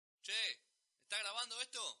Che, ¿está grabando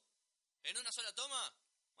esto? ¿En una sola toma?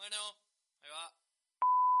 Bueno, ahí va.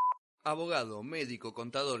 Abogado, médico,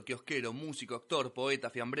 contador, kiosquero, músico, actor, poeta,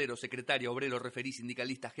 fiambrero, secretario, obrero, referí,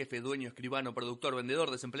 sindicalista, jefe, dueño, escribano, productor,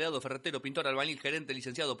 vendedor, desempleado, ferretero, pintor, albañil, gerente,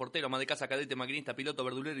 licenciado, portero, ama de casa, cadete, maquinista, piloto,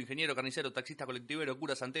 verdulero, ingeniero, carnicero, taxista, colectivero,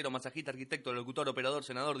 cura, santero, masajista, arquitecto, locutor, operador,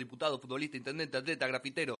 senador, diputado, futbolista, intendente, atleta,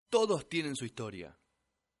 grafitero. Todos tienen su historia.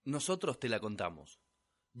 Nosotros te la contamos.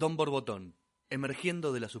 Don Borbotón,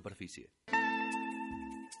 emergiendo de la superficie.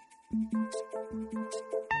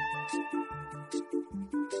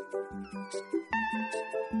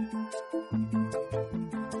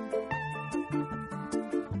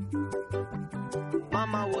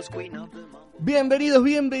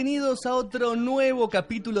 Bienvenidos a otro nuevo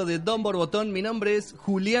capítulo de Don Borbotón. Mi nombre es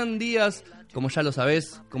Julián Díaz. Como ya lo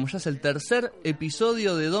sabés, como ya es el tercer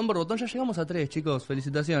episodio de Don Borbotón, ya llegamos a 3, chicos.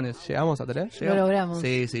 Felicitaciones. ¿Llegamos a 3? Lo logramos.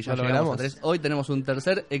 Sí, ya llegamos a 3. Hoy tenemos un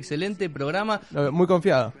tercer excelente programa. Muy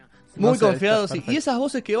confiado. Muy confiado, sí. Y esas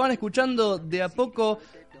voces que van escuchando de a poco,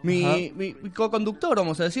 mi co-conductor,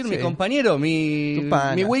 vamos a decir, sí. Mi compañero, mi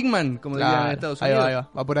wingman, como dirían en Estados Unidos. Ahí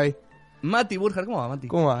va por ahí. Mati Burjar, ¿cómo va, Mati?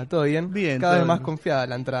 ¿Cómo va? ¿Todo bien? Bien. Cada vez más confiada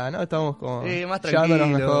la entrada, ¿no? Estamos como más tranquilos,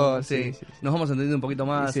 mejor. Sí. Nos vamos entendiendo un poquito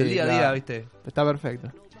más sí, el día a día, ¿viste? Está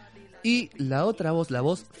perfecto. Y la otra voz, la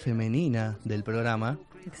voz femenina del programa.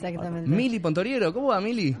 Exactamente. Mili Pontoriero, ¿cómo va,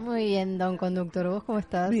 Mili? Muy bien, don conductor. ¿Vos cómo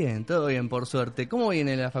estás? Bien, todo bien, por suerte. ¿Cómo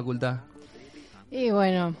viene la facultad? Y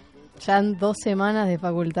bueno, ya en 2 semanas de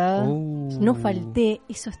facultad. No falté,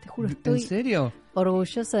 eso te juro, estoy... ¿En serio?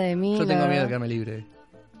 Orgullosa de mí. Yo tengo miedo de quedarme libre.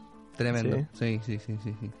 Tremendo. Sí.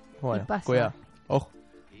 Bueno, cuidado. Ojo.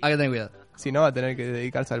 Hay que tener cuidado. Si no, va a tener que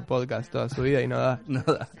dedicarse al podcast toda su vida y no da.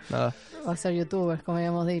 Nada. Va a ser youtuber, como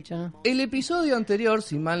habíamos dicho, ¿no? El episodio anterior,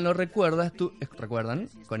 si mal no recuerdan,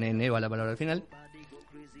 con N va la palabra al final,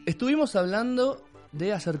 estuvimos hablando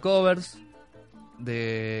de hacer covers,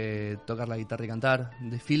 de tocar la guitarra y cantar,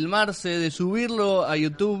 de filmarse, de subirlo a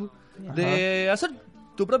YouTube, de hacer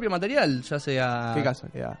tu propio material, ya sea... Qué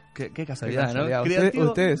casualidad. Qué casualidad, ¿no?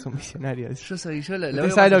 Ustedes son visionarios. Usted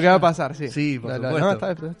sabe lo que va a pasar, sí. Sí, por supuesto.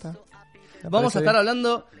 No, está. Vamos a estar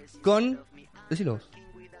hablando con... Decilo vos.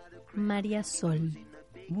 María Sol.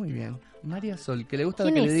 Muy bien. María Sol, que le gusta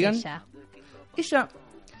 ¿Quién que es le digan... Ella?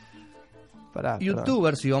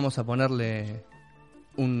 YouTuber, si vamos a ponerle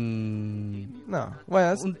un... No,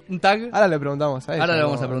 bueno, un tag. Ahora le preguntamos a ella. Ahora le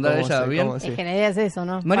vamos a preguntar a ella, bien. En general es eso,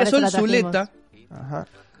 ¿no? María Sol Zuleta. Ajá.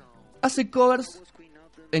 Hace covers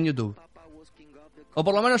en YouTube. O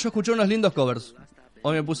por lo menos yo escuché unos lindos covers.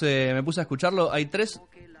 Hoy me puse a escucharlo. Hay 3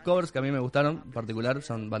 covers que a mí me gustaron, en particular,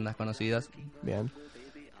 son bandas conocidas. Bien.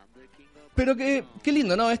 Pero qué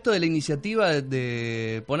lindo, ¿no? Esto de la iniciativa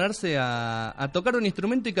de ponerse a tocar un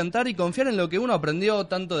instrumento y cantar y confiar en lo que uno aprendió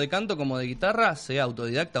tanto de canto como de guitarra, sea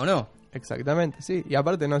autodidacta o no. Exactamente, sí. Y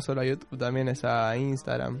aparte no es solo a YouTube, también es a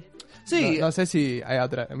Instagram. Sí. No sé si hay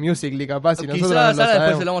otra, Musical.ly capaz, si nosotros quizás no lo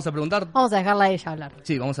después se lo vamos a preguntar. Vamos a dejarla a ella hablar.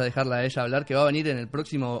 Sí, vamos a dejarla a ella hablar, que va a venir en el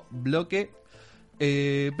próximo bloque.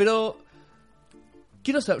 Pero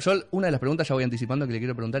quiero saber, yo una de las preguntas ya voy anticipando que le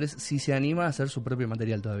quiero preguntar es si se anima a hacer su propio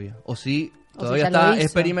material todavía. O si todavía está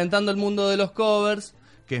experimentando el mundo de los covers,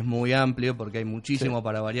 que es muy amplio porque hay muchísimo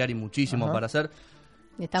para variar y muchísimo para hacer.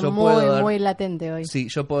 Está muy latente hoy. Sí,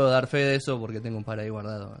 yo puedo dar fe de eso porque tengo un par ahí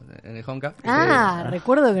guardado en el Honka.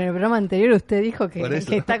 Recuerdo que en el programa anterior usted dijo que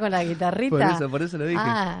está con la guitarrita. Por eso lo dije.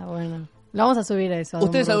 Bueno. Lo vamos a subir a eso.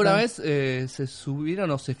 ¿Ustedes alguna vez se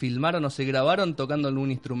subieron o se filmaron o se grabaron tocando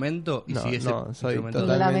algún instrumento? Y soy instrumento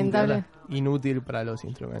totalmente inútil para los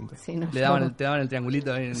instrumentos. Sí, no, te daban el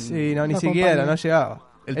triangulito ahí Sí, ni siquiera, no llegaba.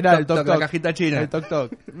 Era el toc, la cajita china. El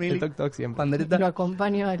toc siempre. Pandereta. Lo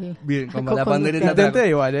acompaño bien, con la pandereta. Intenté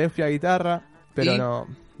igual, fui a guitarra, pero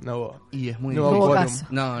no hubo. Y es muy difícil.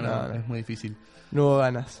 No, es muy difícil. No hubo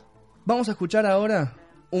ganas. Vamos a escuchar ahora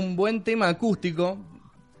un buen tema acústico,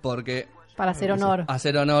 porque... Para hacer honor.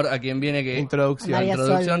 Hacer honor a quien viene que... Introducción.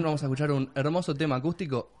 Vamos a escuchar un hermoso tema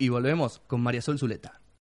acústico y volvemos con María Sol Zuleta.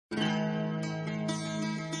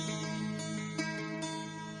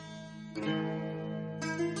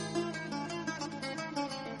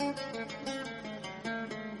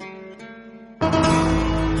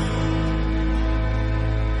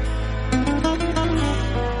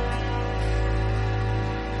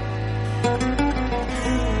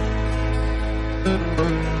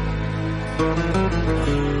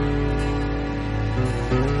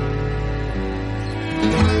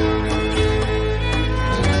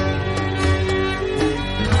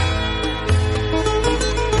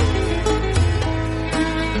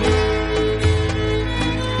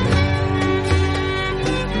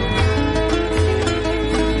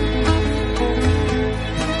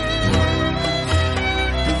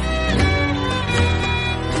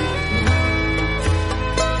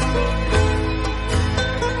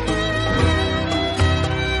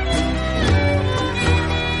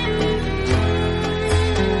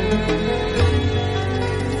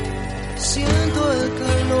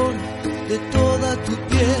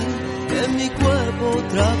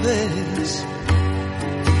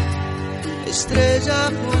 estrella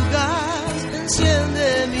fugaz enciende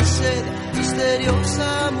mi sed,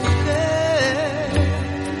 misteriosa mujer,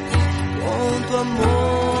 con tu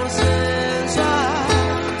amor sensual,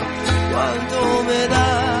 cuánto me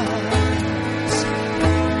das,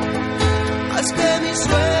 haz que mi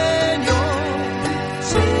sueño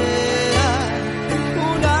sea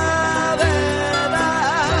una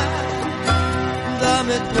verdad,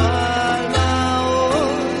 dame tu alma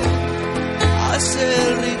hoy, haz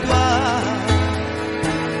el ritual.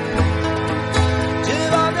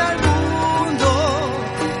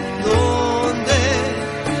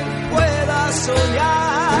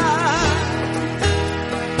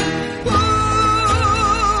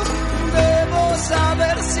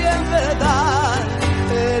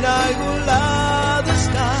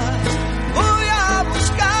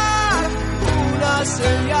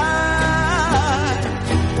 Señal,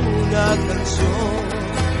 una canción.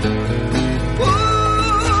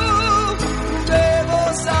 Debo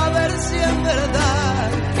saber si en verdad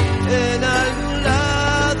en algún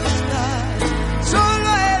lado estás. Solo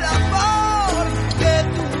el amor que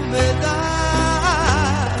tú me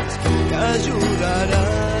das me ayudará.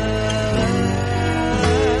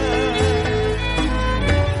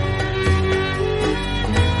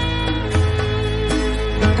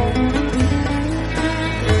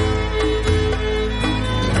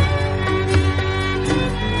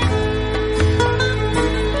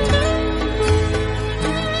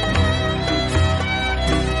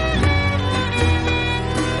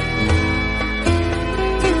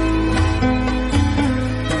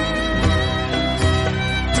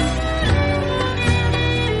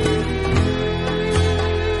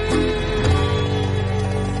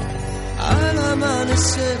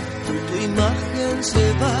 Tu imagen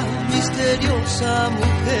se va, misteriosa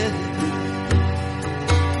mujer.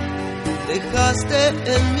 Dejaste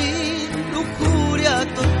en mí lujuria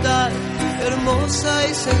total, hermosa y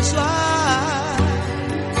sensual.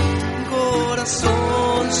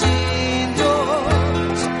 Corazón sin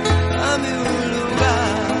Dios, dame un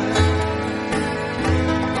lugar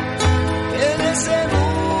en ese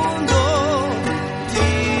mundo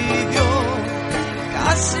tibio,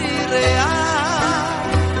 casi real.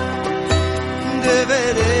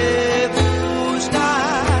 Deberé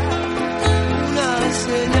buscar una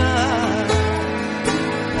señal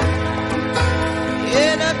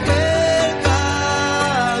en aquel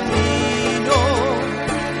camino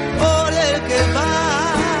por el que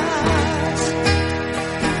vas.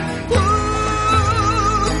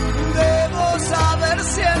 Debo saber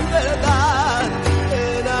si en verdad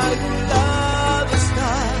en algún lado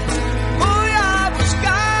estás. Voy a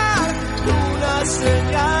buscar una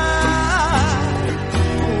señal,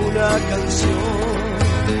 una canción.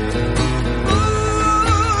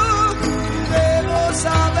 Debo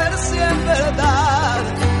saber si en verdad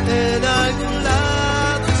en algún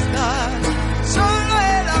lado estás. Solo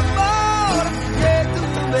el amor que tú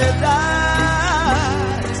me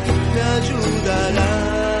das me ayudará.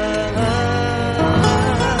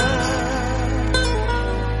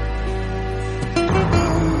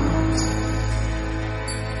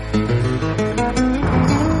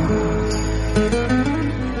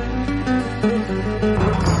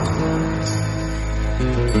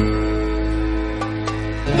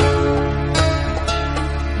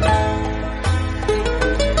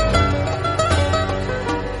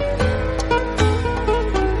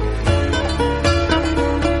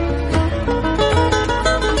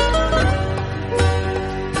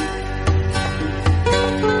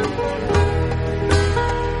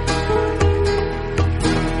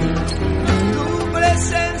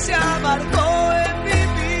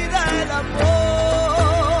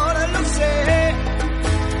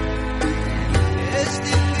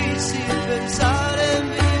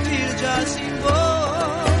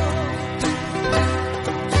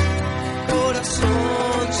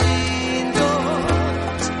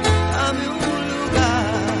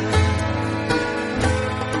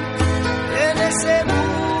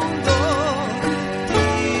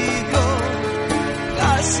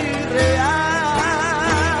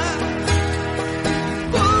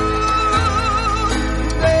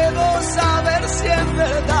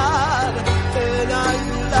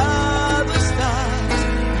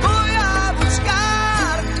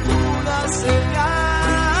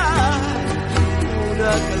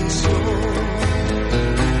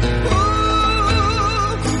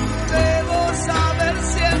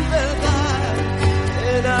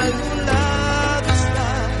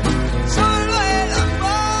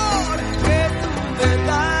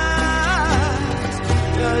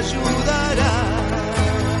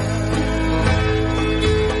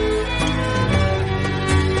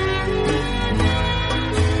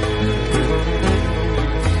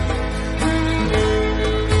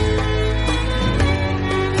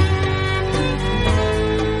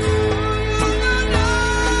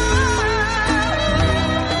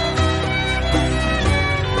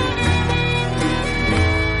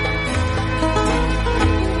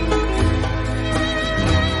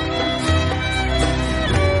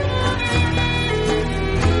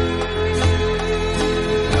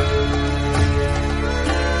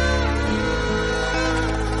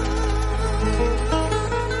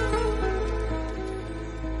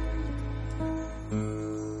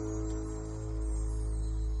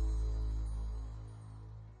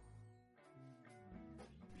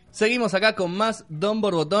 Seguimos acá con más Don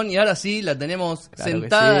Borbotón y ahora sí la tenemos Claro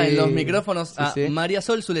sentada que sí. en los micrófonos Sí, a sí. María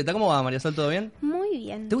Sol Zuleta. ¿Cómo va, María Sol? ¿Todo bien? Muy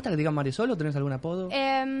bien. ¿Te gusta que te digan María Sol o tenés algún apodo?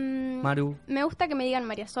 Maru. Me gusta que me digan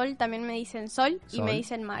María Sol, también me dicen Sol y Sol. me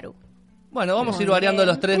dicen Maru. Bueno, vamos a ir Muy variando bien.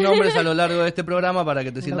 los 3 nombres a lo largo de este programa para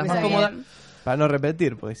que te sientas que más sea cómoda. Bien. Para no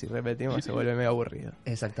repetir, porque si repetimos se vuelve medio aburrido.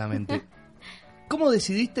 Exactamente. ¿Cómo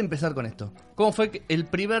decidiste empezar con esto? ¿Cómo fue que el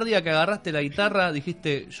primer día que agarraste la guitarra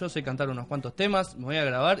dijiste, yo sé cantar unos cuantos temas, me voy a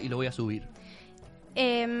grabar y lo voy a subir?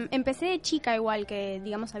 Empecé de chica igual, que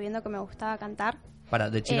digamos sabiendo que me gustaba cantar.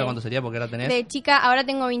 ¿De chica cuánto sería? Porque ahora tenés... De chica, ahora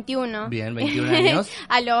tengo 21. Bien, 21 años.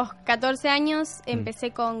 A los 14 años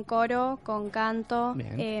empecé con coro, con canto,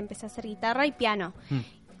 Bien. empecé a hacer guitarra y piano. Mm.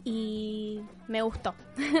 Y me gustó.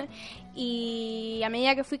 Y a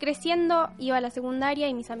medida que fui creciendo, iba a la secundaria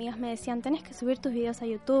y mis amigas me decían, tenés que subir tus videos a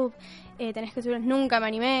YouTube, tenés que subirlos. Nunca me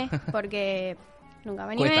animé, porque nunca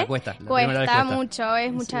me animé. Cuesta. La primera vez cuesta. Mucho,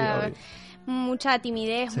 es obvio. mucha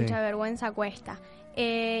timidez, Sí. mucha vergüenza, cuesta.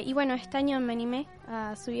 Y bueno, este año me animé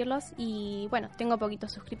a subirlos y bueno, tengo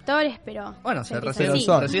poquitos suscriptores, pero Bueno, se empieza recién- así.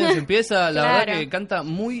 son. recién se empieza. La Claro. verdad que canta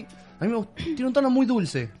muy... A mí me gusta, tiene un tono muy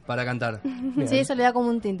dulce para cantar. Sí, eso le da como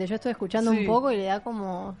un tinte. Yo estoy escuchando Sí. un poco y le da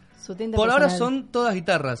como su tinte Por ahora personal. son todas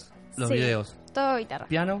guitarras los Sí. videos. Todo guitarra.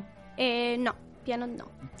 Piano, No, piano no.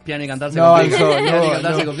 piano y cantar se No complica. avanzó, Piano y no,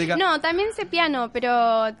 cantar no. se complica. No, también sé piano,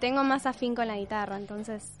 pero tengo más afín con la guitarra,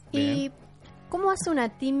 entonces... ¿Y cómo hace una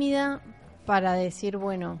tímida para decir,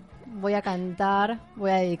 bueno, voy a cantar, voy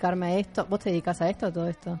a dedicarme a esto? ¿Vos te dedicas a esto o todo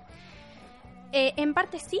esto? En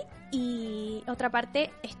parte sí, y otra parte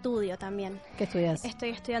estudio también. ¿Qué estudias?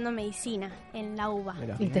 Estoy estudiando medicina en la UBA.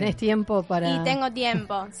 Mirá. ¿Y tenés tiempo para...? Y tengo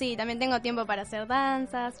tiempo, sí, también tengo tiempo para hacer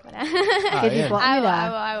danzas, para... Ah, ¿Qué bien. tipo? hago,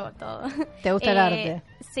 Mira, hago todo. ¿te gusta el arte?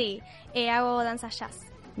 Sí, hago danza jazz.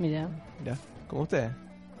 Mira. Mirá, como usted.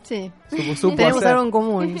 Sí. Supo Tenemos hacer. algo en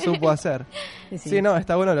común. Supo hacer. Sí. Sí, no,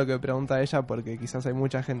 está bueno lo que pregunta ella porque quizás hay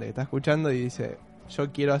mucha gente que está escuchando y dice, yo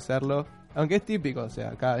quiero hacerlo. Aunque es típico, o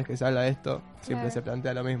sea, cada vez que se habla de esto, siempre Claro. se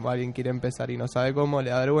plantea lo mismo. Alguien quiere empezar y no sabe cómo, le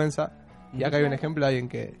da vergüenza. Y acá hay un ejemplo de alguien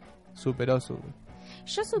que superó su...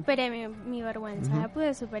 Yo superé mi vergüenza, Ujú. la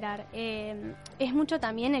pude superar. Es mucho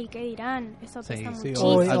también el que dirán, eso Sí, pesa Sí, muchísimo.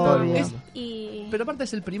 obvio, a todo el obvio. mundo. Y Pero aparte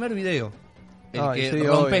es el primer video. El Ay, que sí,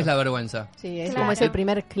 rompes obvio. la vergüenza. Sí, es Claro. como ese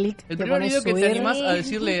primer clic. El que primer pones video que te subir. animás a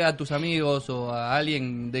decirle a tus amigos o a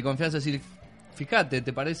alguien de confianza, decir, fíjate,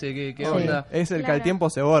 ¿te parece que Sí. onda? Es el que Claro. al tiempo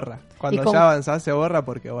se borra. Cuando Y con- ya avanzás se borra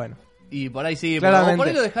porque, bueno, Y por ahí sí, Claramente. o por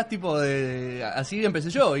ahí lo dejás tipo de... Así empecé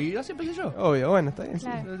yo, y así empecé yo. obvio, bueno, está bien. sí.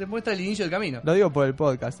 Claro. Te muestra el inicio del camino. Lo digo por el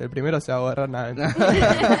podcast, el primero se va a borrar nada.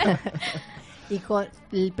 Y con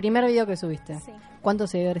el primer video que subiste, sí. ¿cuántos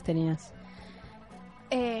seguidores tenías?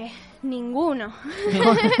 Ninguno.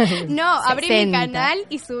 No, abrí mi 60. canal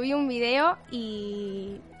y subí un video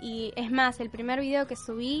y es más, el primer video que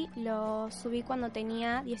subí lo subí cuando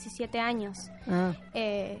tenía 17 años. Ah,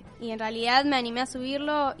 Y en realidad me animé a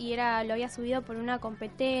subirlo y lo había subido por una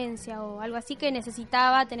competencia o algo así que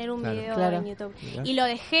necesitaba tener un Claro. video Claro. en YouTube. Mirá. Y lo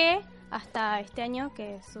dejé hasta este año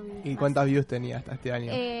que subí. ¿Y más. cuántas views tenía hasta este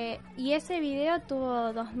año? Y ese video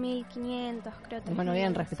tuvo 2.500, creo. bueno,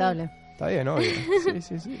 bien, 3.000, respetable. Está bien, obvio. Sí,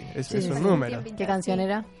 sí, sí. Es, Sí, es sí, un sí. número. Bien, ¿Qué canción sí.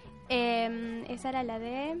 era? Esa era la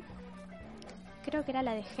de... Creo que era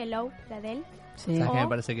la de Hello, la de él. Sí. ¿Sabes O- que me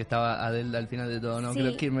parece que estaba Adele al final de todo? No, Sí.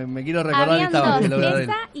 creo que me quiero recordar y Habían estaba dos, Hello de Adele.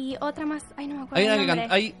 esa y otra más. Ay, no me acuerdo Hay, una el que nombre.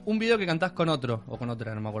 hay un video que cantás con otro, o con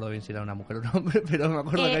otra, no me acuerdo bien si era una mujer o un hombre, pero me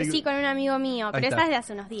acuerdo que hay... Sí, con un amigo mío, Ahí pero está. esa es de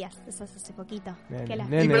hace unos días, esa es hace poquito. Nene, que la-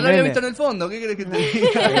 nene. Y pero lo había nene. visto en el fondo, ¿qué querés que te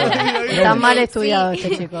diga? Está mal Sí. estudiado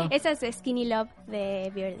este chico. Esa es Skinny Love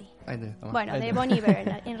de Beardy. Ahí tenés, toma. Bueno, Ahí de está. Bon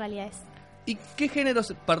Iver en realidad es. ¿Y qué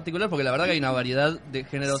géneros particular? Porque la verdad que hay una variedad de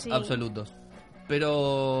géneros Sí. absolutos.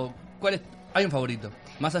 Pero, ¿cuál es? Hay un favorito.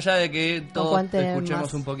 Más allá de que todos cuál tenés escuchemos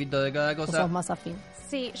más? un poquito de cada Vos cosa. sos más afín.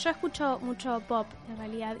 Sí, yo escucho mucho pop en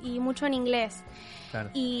realidad y mucho en inglés. Claro.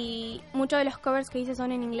 Y muchos de los covers que hice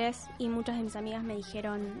son en inglés y muchas de mis amigas me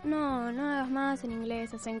dijeron, no hagas más en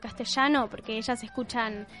inglés, haz en castellano, porque ellas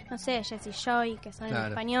escuchan, no sé, Jessie Joy, que son Claro. en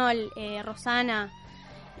español, Rosana,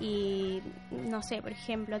 y no sé, por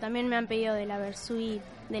ejemplo, también me han pedido de la Versuit,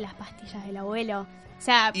 de las pastillas del abuelo. O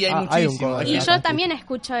sea, Y hay Ah, hay un muchísimo. cover. y la yo pastilla. también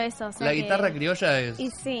escucho eso. O sea La que- guitarra criolla es... Y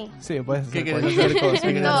sí, Sí, puedes ¿Qué hacer querés cualquier hacer? cosa. ¿Qué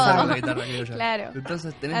querés Todo. hacer con la guitarra criolla? Claro.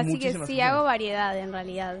 Entonces tenés así que muchísimas sí, opciones. hago variedad en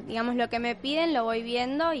realidad. Digamos, lo que me piden lo voy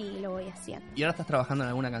viendo y lo voy haciendo. ¿Y ahora estás trabajando en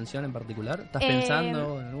alguna canción en particular? ¿Estás Eh,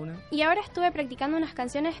 pensando en alguna? Y ahora estuve practicando unas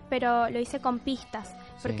canciones, pero lo hice con pistas,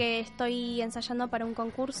 porque estoy ensayando para un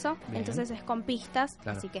concurso, Bien. entonces es con pistas,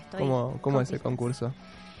 Claro. así que estoy... ¿Cómo con es el pistas. concurso?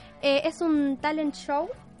 Es un talent show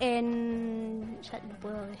en... ¿Ya lo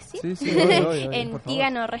puedo decir? Sí, obvio, en por favor.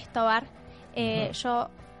 Tígano Resto Bar. Yo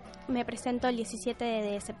me presento el 17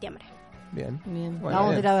 de septiembre. Bien. Bien, Bueno,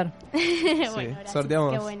 vamos a ir a ver. Bueno, Sí, gracias,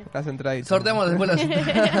 sorteamos qué bueno. las entraditas. Sorteamos después las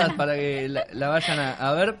entradas para que la vayan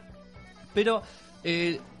a ver. Pero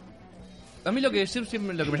a mí lo que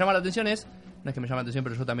siempre lo que me llama la atención es, no es que me llama la atención,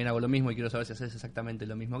 pero yo también hago lo mismo y quiero saber si haces exactamente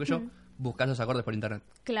lo mismo que yo. Buscas los acordes por internet.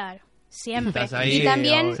 Claro, siempre. Estás ahí, Y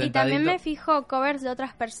también sentadito. me fijo covers de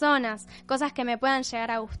otras personas, cosas que me puedan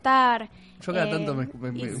llegar a gustar. Yo cada tanto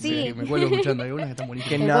sí. me cuelgo escuchando algunas que están Que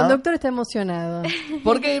buenísimas. El no. conductor está emocionado.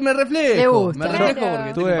 Porque me reflejo. Le gusta. Me reflejo Claro.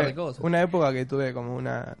 porque tengo un par de Tuve cosas. una época que tuve como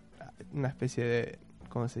una especie de,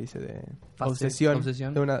 ¿cómo se dice? De Obsesión.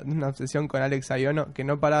 obsesión. De una obsesión con Alex Ayono, que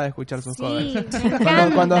no paraba de escuchar sus Sí, covers. me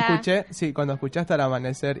encanta. Cuando escuché hasta el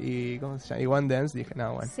amanecer y ¿cómo se llama? Y One Dance, dije,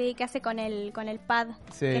 no, bueno. Sí, que hace con el pad.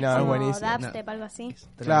 Sí, que no, es como buenísimo. dubstep, algo así.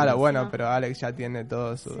 Claro, bueno, buenísimo. pero Alex ya tiene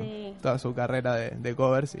Sí. toda su carrera de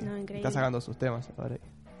covers y No, increíble. está sacando sus temas ahora.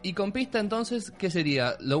 Y con pista entonces, ¿qué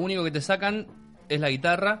sería? ¿Lo único que te sacan es la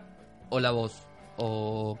guitarra o la voz?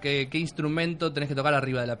 ¿O qué instrumento tenés que tocar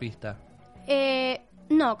arriba de la pista?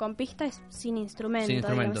 No, con pista es sin instrumento. Sin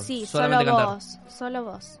instrumento, digamos. Sí, solamente solo cantar. voz. Solo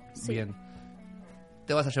voz. Sí. Bien.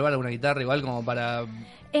 ¿Te vas a llevar alguna guitarra igual como para...?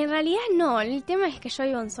 En realidad no, el tema es que yo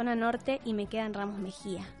vivo en zona norte y me queda en Ramos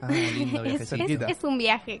Mejía. Ah, lindo Es, viajecito. es un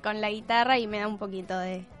viaje con la guitarra y me da un poquito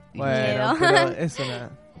de Bueno, miedo. pero es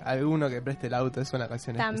alguno que preste el auto, es una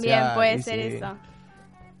canción También especial. puede y ser sí. eso.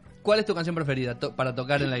 ¿Cuál es tu canción preferida para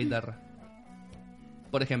tocar en la guitarra?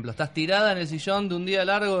 Por ejemplo, estás tirada en el sillón de un día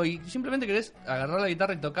largo y simplemente querés agarrar la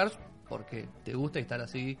guitarra y tocar porque te gusta y estar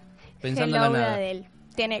así pensando en Hello la nada. de él.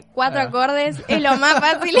 Tiene 4 Ah. acordes, es lo más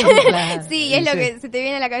fácil. Claro. Sí, es lo Sí. que se te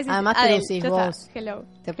viene a la cabeza. y Además dices, te Adele, lucís ya está, vos. Hello.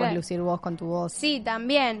 Te puedes Claro. lucir vos con tu voz. Sí,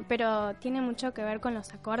 también, pero tiene mucho que ver con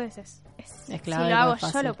los acordes. Si clave, lo hago es yo,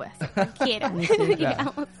 fácil. lo puede hacer cualquiera. Sí, claro.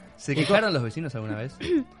 digamos. ¿Se quejaron los vecinos alguna vez?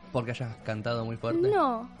 Porque hayas cantado muy fuerte.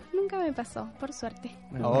 No, nunca me pasó, por suerte.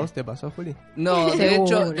 ¿A vos te pasó, Juli? No,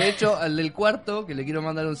 Seguro. de hecho, al del cuarto, que le quiero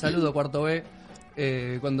mandar un saludo, cuarto B,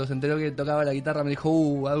 cuando se enteró que tocaba la guitarra me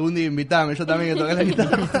dijo, algún día invitame, yo también que toqué la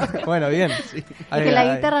guitarra. Bueno, bien. Es que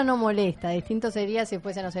la guitarra no molesta. Distinto sería si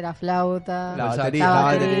fuese, no sé, la flauta, La Exacto. batería, la la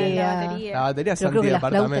batería. batería. La batería. La batería es Pero creo que la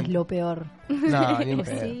flauta es antidepartamento. lo peor. No, ni en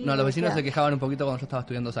Sí. pedo. No, los vecinos o sea, se quejaban un poquito cuando yo estaba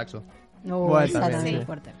estudiando saxo. No, Bueno, esa también, también sí. es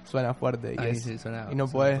fuerte. Suena fuerte Ahí y, sí, suena y no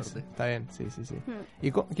suena puedes. fuerte. Está bien, sí. Hmm.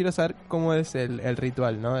 Y quiero saber cómo es el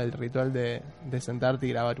ritual, ¿no? El ritual de sentarte y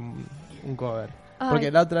grabar un cover. Ay.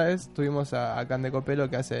 Porque la otra vez tuvimos a Cande Copelo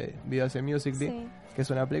que hace videos en Musical.ly, Sí. que es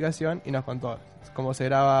una aplicación, y nos contó cómo se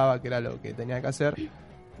grababa, qué era lo que tenía que hacer.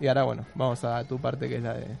 Y ahora, bueno, vamos a tu parte que es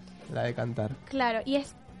la de cantar. Claro, y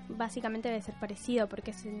es básicamente debe ser parecido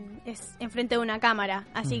porque es enfrente de una cámara.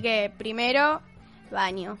 Así que primero,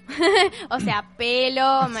 baño. O sea,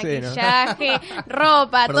 pelo, Sí, ¿no? maquillaje,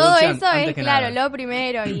 ropa, todo Producción, eso antes es, que claro, nada. lo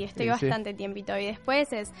primero. Y estoy Sí, sí. bastante tiempito. Y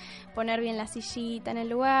después es poner bien la sillita en el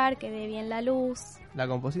lugar, que dé bien la luz. La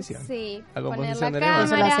composición. Sí, La poner composición la de la ¿Eso lo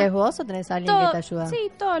cámara. haces vos o tenés a alguien Todo, que te ayuda?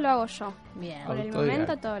 sí, todo lo hago yo. Bien. Por el Autodidacta.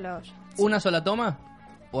 momento todo lo hago yo. ¿Una sola toma?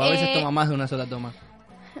 ¿O a veces Eh, toma más de una sola toma?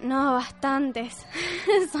 No, bastantes.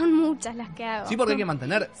 Son muchas las que hago. Sí, porque hay que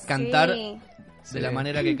mantener, cantar Sí. de la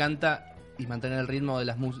manera que canta y mantener el ritmo de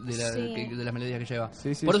las Sí. de las melodías que lleva.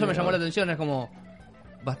 Sí, sí, Por eso sí, me llamó no. la atención, es como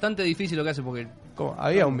bastante difícil lo que hace porque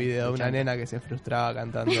Había un video de una Escuchando. nena que se frustraba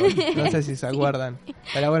cantando. No sé si se acuerdan.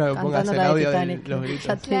 Pero bueno, que pongas Cantando el la de audio de Titanic. los Ya gritos.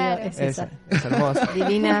 te digo, Claro. es Es, esa. es hermoso.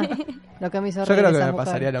 Divina. Lo que me hizo Yo reír creo que esa me mujer.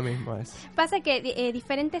 pasaría lo mismo. Pasa que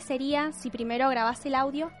diferente sería si primero grabás el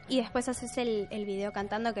audio y después haces el video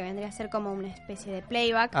cantando, que vendría a ser como una especie de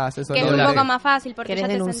playback. Ah, haces que es un doblaje. poco más fácil porque ¿Querés ya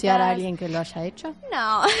te denunciar sentás- a alguien que lo haya hecho?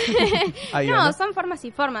 No, Ahí no, va, son formas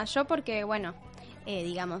y formas. Yo porque, bueno,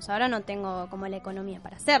 digamos, ahora no tengo como la economía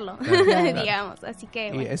para hacerlo, Claro. digamos. Así que,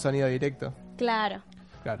 Y bueno, es sonido directo. claro.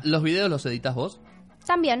 Claro. los videos los editas vos.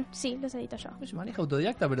 También, sí, los edito yo. Se maneja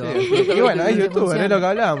autodidacta, pero Sí. Y bueno, es que youtuber, funciona. es lo que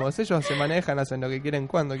hablábamos. Ellos se manejan, hacen lo que quieren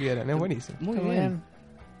cuando quieren. Es buenísimo. muy Qué bien.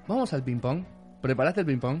 Vamos al ping pong. ¿Preparaste el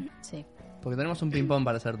ping pong? Sí. Porque tenemos un ping pong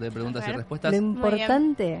para hacerte de preguntas A y ver. respuestas. Lo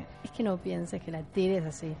importante es que no pienses que la tires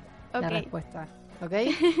así. Ok. La respuesta. ¿Ok?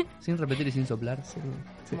 Sin repetir y sin soplar. Sí,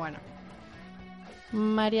 sí. Bueno.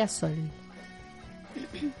 María Sol.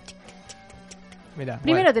 Mirá,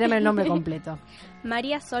 Primero bueno. tenemos el nombre completo.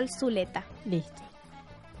 María Sol Zuleta. Listo.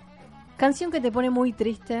 Canción que te pone muy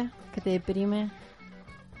triste, que te deprime.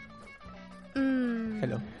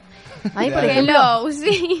 Hello. A mí, por Hello. ejemplo, Hello,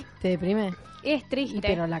 sí. te deprime. Es Y, triste.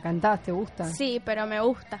 pero la cantás, ¿te gusta? Sí, pero me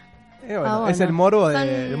gusta. Bueno, Ah, bueno. es el morbo de, Son-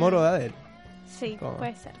 el morbo de Adele. Sí, ¿Cómo?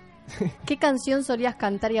 puede ser. ¿Qué canción solías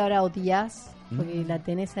cantar y ahora odias? Porque la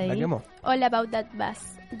tenés ahí. La quemó. All About That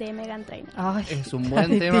Bass de Meghan Trainor. Ay, Es un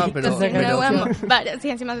buen tema, pero... Entonces, pero- no, Bueno, vale, si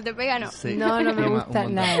encima se te pega, no. Sí. No me Tema, un gusta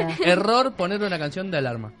montón. nada. Error poner una canción de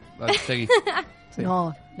alarma. Vale, seguí. Sí.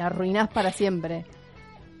 No, la arruinás para siempre.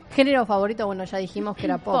 Género favorito, bueno, ya dijimos que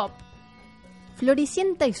era pop.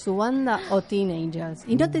 Floricienta y su banda o Teenagers.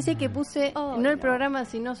 Y no te sé que puse, Oh, no el no. programa,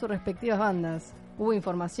 sino sus respectivas bandas. Hubo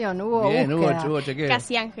información, hubo Bien, búsqueda. hubo chequeo.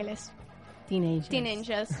 Casi Ángeles. Teenagers.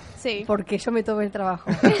 Teenagers. Sí. Porque yo me tomé el trabajo.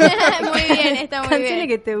 Muy bien, está muy Canciones bien.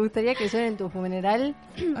 que te gustaría que suenen en tu funeral.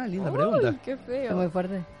 Ah, linda pregunta. Qué Fue feo. muy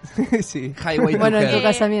fuerte. Sí. Highway to Bueno, en tu Hell.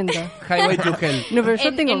 casamiento. Highway to Hell. No, pero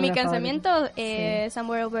yo tengo En mi una casamiento, Sí.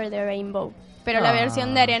 Somewhere Over the Rainbow. Pero la Ah.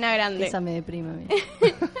 versión de Ariana Grande. Esa me deprime a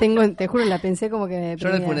mí. Te juro, la pensé como que me Yo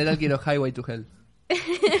deprimía. en el funeral quiero Highway to Hell.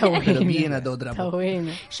 Está bueno. Pero bien a todo Está trapo.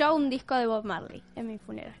 bueno. Yo un disco de Bob Marley en mi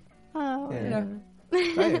funeral. Ah, bueno.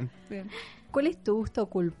 Está bien. ¿Cuál es tu gusto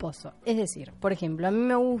culposo? Es decir, por ejemplo, a mí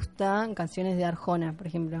me gustan canciones de Arjona, por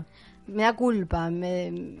ejemplo. Me da culpa,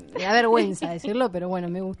 me da vergüenza decirlo, pero bueno,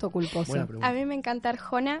 me gusto culposo. Buena pregunta. A mí me encanta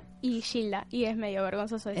Arjona y Gilda. Y es medio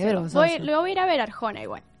vergonzoso Es decirlo. vergonzoso. Lo voy a ir a ver a Arjona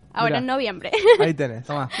igual. Ahora Mirá. en noviembre. Ahí tenés.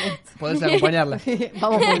 Toma, podés acompañarla.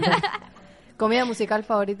 Vamos juntos. ¿Comida musical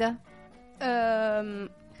favorita?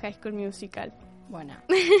 High School Musical. Bueno.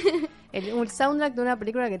 Un soundtrack de una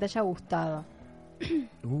película que te haya gustado.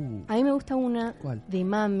 A mí me gusta una ¿Cuál? de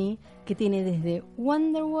Mami que tiene desde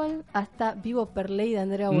Wonderwall hasta Vivo per Ley de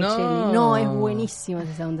Andrea No. Bocelli. No, es buenísimo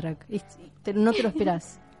ese soundtrack. No te lo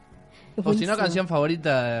esperás. Es O si no, buenísimo. canción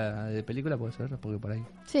favorita de película, puede ser, porque por ahí.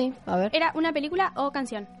 Sí, a ver. ¿Era una película o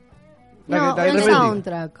canción? No, La que un repetí.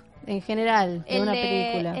 soundtrack en general de una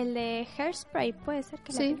película. El de Hairspray, ¿puede ser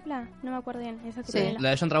que la Sí. película? No me acuerdo bien. Esa que Sí. tiene la- La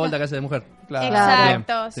de John Travolta que hace de mujer. Claro.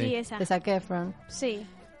 Exacto, Bien, sí, sí. esa. De Zac Efron. Sí.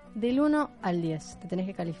 Del 1 al 10 te tenés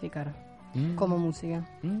que calificar como música.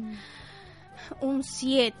 Un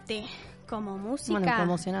 7 como música. Bueno, te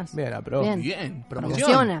emocionás. Bien, aprobó. Bien. Bien, promoción.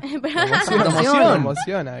 Promociona. Promoción.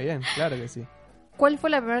 Emociona, bien, claro que sí. ¿Cuál fue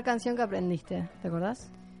la primera canción que aprendiste? ¿Te acordás?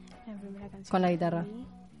 La primera canción Con la que guitarra. aprendí.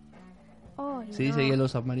 Ay, Si no. dice Yellow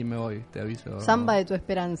Submarine me voy, te aviso. Samba de tu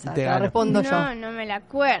esperanza. Te Te la gano. respondo yo. No, no me la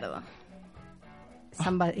acuerdo.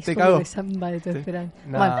 Samba, es Te como cago. de Samba de tu esperanza.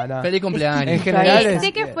 No, Bueno, no. Feliz cumpleaños. En general Sé es-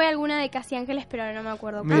 Sé que fue alguna de Casi Ángeles, pero ahora no me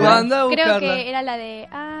acuerdo. Mira. cuál. Anda a Creo buscarla. que era la de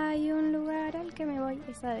Hay un lugar al que me voy.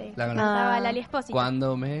 Esa de La que conozco. cantaba Ah. Lali Espósito.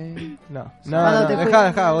 Cuando me... No, Cuando no, te fui-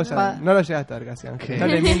 dejá, vos ya. Va- No lo llegaste a ver casi, Ángel. ¿Qué? No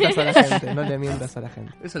le mientas a la gente, no le mientas a la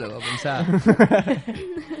gente. Eso lo voy a pensar.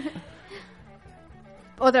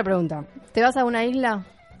 otra pregunta. ¿Te vas a una isla?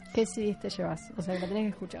 ¿Qué CDs te llevas? O sea, que la tenés que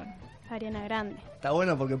escuchar. Ariana Grande. Está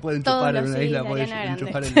bueno porque pueden Todos chupar en los una CDs isla, de pueden Ariana Grande.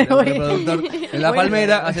 enchufar el reproductor en la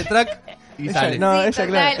palmera, hace track y Ella- sale. no, Sí, ella, total.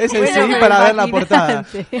 claro. Es el Bueno, CD me para ver la portada.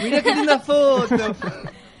 imaginaste. Mira qué linda foto.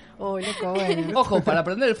 Oh, loco, bueno. Ojo, para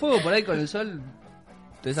prender el fuego por ahí con el sol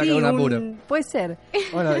te saca Sí, un apuro. puede ser.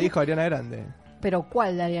 Bueno, dijo Ariana Grande. Pero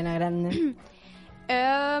 ¿cuál de Ariana Grande?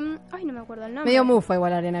 Ay, no me acuerdo el nombre. Medio mufa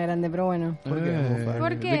igual Ariana Grande, pero bueno. ¿Por qué, Mufa?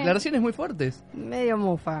 ¿Por qué? Declaraciones muy fuertes. Medio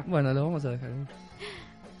mufa. Bueno, lo vamos a dejar.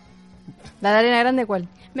 ¿La de Ariana Grande cuál?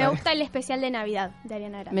 Me gusta el especial de Navidad de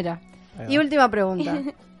Ariana Grande. Mira. Ahí va. Y última pregunta.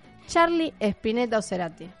 Charlie, Spinetta o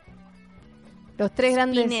Cerati. Los tres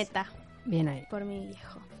grandes. Spinetta, Bien ahí. por mi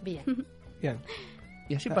viejo. Bien. Bien.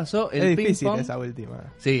 Y allí pasó Es el difícil ping-pong. esa última.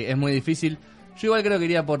 Sí, es muy difícil. Yo igual creo que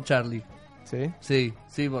iría por Charlie. ¿Sí?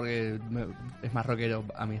 Sí, porque es más rockero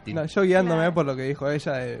a mi estilo. No, yo guiándome Claro. por lo que dijo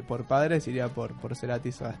ella, por padres, iría por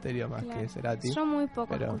Cerati Soda Stereo más Claro. que Cerati. Yo muy poco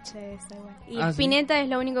Pero- escuché esa igual. Y Ah, ¿sí? Spinetta es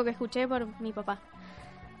lo único que escuché por mi papá.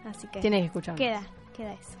 Así que Tienes que escuchar. queda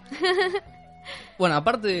eso. Bueno,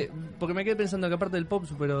 aparte, porque me quedé pensando que aparte del pop,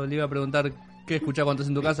 pero le iba a preguntar qué escuchás cuando estás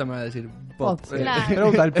en tu casa, me va a decir pop. Pop, Claro.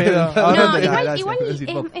 Pregunta al pedo. No, Ahora No, te da igual, gracia igual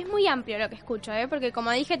decir pop. es muy amplio lo que escucho, porque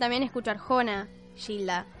como dije también escucho Arjona,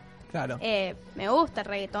 Gilda. Claro. Me gusta el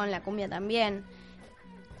reggaetón, la cumbia también.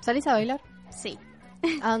 ¿Salís a bailar? Sí.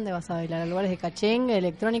 ¿A dónde vas a bailar? ¿A lugares de cachengue,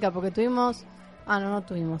 electrónica? Porque tuvimos... Ah, no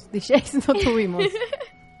tuvimos. DJs no tuvimos.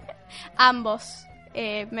 Ambos.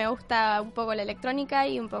 Me gusta un poco la electrónica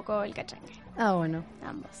y un poco el cachangue. Ah, bueno.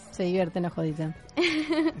 Ambos. Se divierten, no jodita.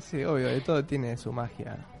 Sí, obvio, de todo tiene su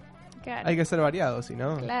magia. Claro. Hay que ser variado, si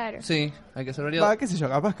no. Claro. Sí, hay que ser variado. Va, qué sé yo,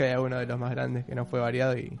 capaz que hay uno de los más grandes que no fue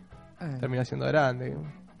variado y Eh. terminó siendo grande.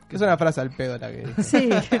 Que es una frase al pedo la que dije. Sí.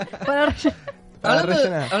 Para Para Hablando,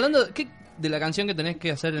 rellenar. hablando de la canción que tenés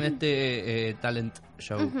que hacer en este talent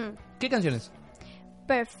show. Ujú. ¿Qué canción es?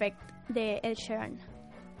 Perfect de Ed Sheeran.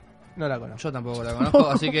 No la conozco. Yo tampoco la conozco,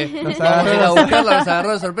 así que Nos vamos a ir a agarró. buscarla, nos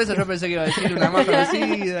agarró de sorpresa. Yo pensé que iba a decir una más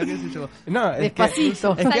parecida, qué sé yo. No, es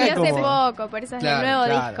Despacito. que hay Salió hace como- poco, por eso es Claro, el nuevo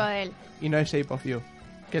claro. disco de él. Y no es Shape of You,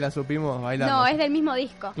 que la supimos bailando. No, es del mismo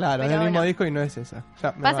disco. Claro, es pero del mismo bueno, disco y no es esa.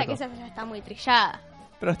 Ya, me Pasa mató. que esa ya está muy trillada.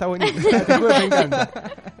 Pero está bonita, te juro que me encanta.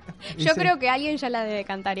 Y Yo sí, creo que alguien ya la debe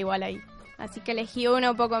cantar igual ahí. Así que elegí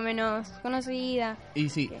una un poco menos conocida. Y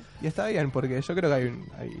sí, Y está bien, porque yo creo que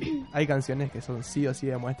hay canciones que son sí o sí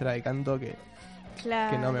de muestra de canto que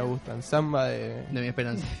Claro. no me gustan. Samba de... de mi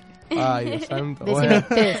esperanza. Ay, Dios santo. Decime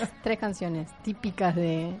Bueno. tres canciones típicas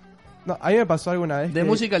de No, a mí me pasó alguna vez De que-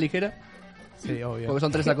 música ligera, Sí, obvio. porque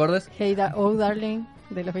son 3 acordes. Hey Oh Darling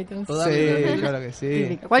de los Beatles. Toda- Sí, claro que sí.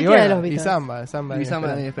 Típica. Y Cualquiera de los Y Beatles. samba Mi de samba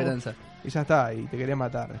de mi Esperanza. esperanza. Y ya está, y te quería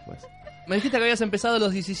matar después. Me dijiste que habías empezado a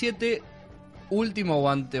los 17, último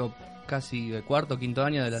o casi el cuarto o quinto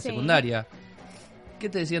año de la Sí. secundaria. ¿Qué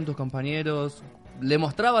te decían tus compañeros? ¿Le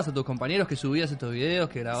mostrabas a tus compañeros que subías estos videos,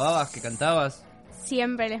 que grababas, que cantabas?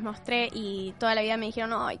 Siempre les mostré y toda la vida me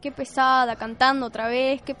dijeron, ay, qué pesada, cantando otra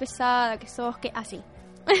vez, qué pesada que sos, que así.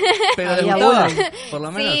 Pero les Había gustaba, uno. por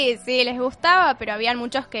lo menos. Sí, sí, les gustaba, pero habían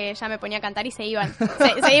muchos que ya me ponía a cantar y se iban.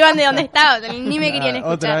 Se iban de donde estaba, ni me querían Ah,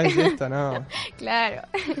 Otra escuchar. vez esto, no. Claro.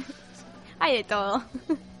 Hay de todo.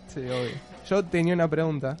 Sí, obvio. Yo tenía una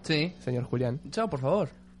pregunta, Sí. señor Julián, Chao, por favor.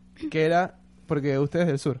 que era, porque usted es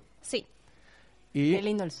del sur. Sí, Y, Qué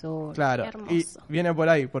lindo el sur. claro, hermoso. y viene por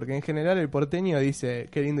ahí, porque en general el porteño dice,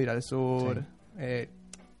 qué lindo ir al sur,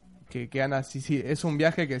 que ganas, sí, es un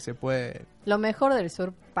viaje que se puede... Lo mejor del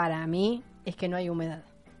sur para mí es que no hay humedad.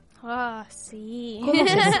 Ah, sí.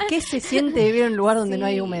 ¿Qué se siente vivir en un lugar donde no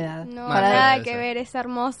hay Sí, humedad? No, Para- nada debe que ser. ver, es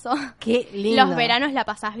hermoso. Qué lindo. Los veranos la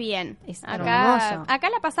pasás bien. Es acá, hermoso. acá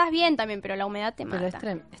la pasás bien también, pero la humedad te Pero mata.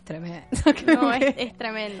 es tremendo. No, es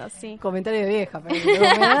tremendo, sí. Comentario de vieja, pero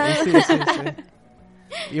la humedad- Sí, sí, sí.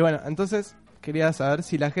 Y bueno, entonces quería saber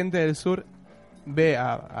si la gente del sur ve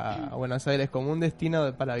a Buenos Aires como un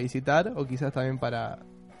destino para visitar o quizás también para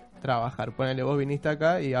trabajar. Ponele, vos viniste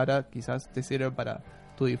acá y ahora quizás te sirve para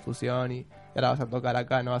tu difusión y ahora vas a tocar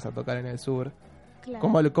acá, no vas a tocar en el sur.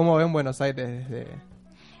 Claro. ¿Cómo ven Buenos Aires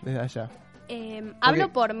desde allá?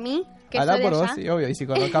 Hablo por mí, que Habla soy de por vos, allá. sí, obvio. Y si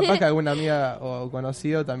capaz que alguna amiga o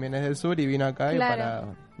conocido también es del sur y vino acá y Claro. para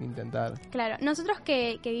intentar. Claro, nosotros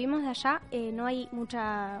que vivimos de allá no hay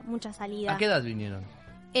mucha salida. ¿A qué edad vinieron?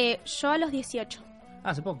 Yo a los 18.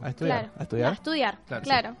 Hace poco. ¿A estudiar? Claro, ¿A estudiar? A estudiar, Claro,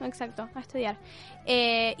 claro, exacto, a estudiar.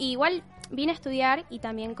 Igual vine a estudiar y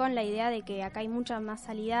también con la idea de que acá hay mucha más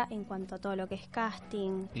salida en cuanto a todo lo que es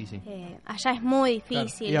casting. Y sí. Allá es muy Claro,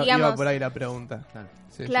 difícil, iba digamos. por ahí la pregunta. Claro.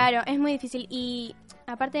 Sí, Claro, es muy difícil. Y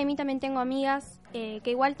aparte de mí también tengo amigas que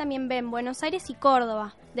igual también ven Buenos Aires y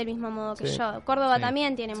Córdoba del mismo modo que Sí. yo. Córdoba Sí.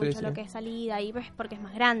 también tiene Sí, mucho sí. lo que es salida y ves porque es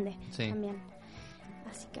más grande Sí. también.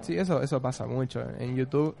 Así que Sí, eso pasa mucho. En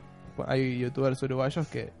YouTube hay youtubers uruguayos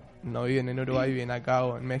que no viven en Uruguay, viven acá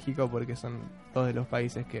o en México porque son dos de los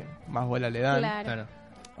países que más bola le dan. claro. Claro.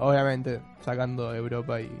 Obviamente, sacando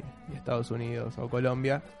Europa y Estados Unidos o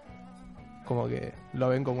Colombia, como que lo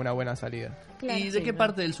ven como una buena salida. Claro. ¿Y de sí, qué ¿no?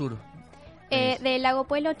 parte del sur? Del Lago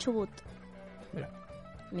Pueblo, Chubut. Mira,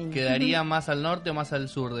 Lindo. ¿Quedaría más al norte o más al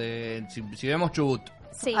sur? Si vemos Chubut.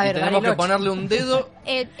 Sí. A Y ver, tenemos que Bariloche. ponerle un dedo.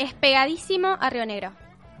 Es pegadísimo a Río Negro.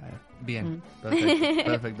 a ver, Bien, perfecto.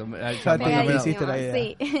 Perfecto. Ya te Más o menos. hiciste la idea.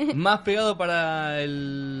 Sí. ¿Más pegado para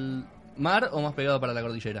el mar o más pegado para la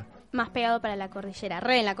cordillera? Más pegado para la cordillera,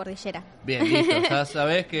 re en la cordillera. Bien, listo. Ya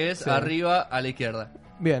sabés que es Sí. arriba a la izquierda.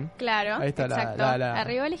 Bien. Claro, Ahí está exacto. la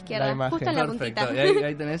Arriba a la izquierda, la imagen. justo en la Perfecto. puntita. Y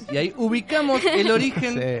ahí tenés. Y ahí ubicamos el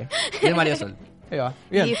origen Sí. de María Sol. Ahí va.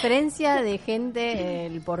 Bien. Diferencia de gente,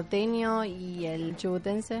 el porteño y el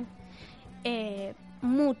chubutense.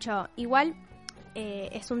 Mucho. Igual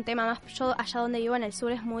es un tema más. Yo allá donde vivo en el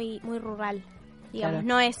sur es muy rural. Digamos,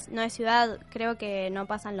 Claro. no es ciudad, creo que no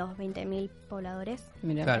pasan los 20.000 pobladores.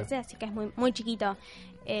 Mira. Claro. Así que es muy chiquito.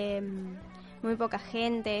 Muy poca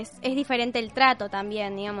gente. Es diferente el trato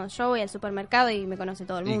también, digamos. Yo voy al supermercado y me conoce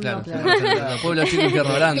todo el Y mundo. claro, Claro. el pueblo chico y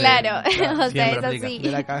Fierro Grande. Claro, o sea, siempre es aplica. así.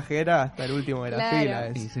 De la cajera hasta el último de la Claro. fila.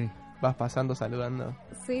 Y sí. Vas pasando saludando.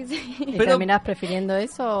 Sí, sí. ¿Y Pero- terminás prefiriendo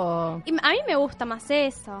eso o...? Y a mí me gusta más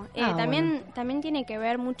eso. Ah, también tiene que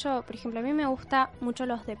ver mucho, por ejemplo, a mí me gusta mucho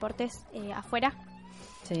los deportes afuera.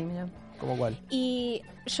 Sí, mira. ¿Cómo cuál? Y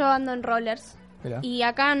yo ando en rollers. Mira. Y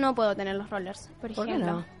acá no puedo tener los rollers, por ¿Por qué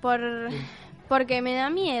ejemplo. no? Porque me da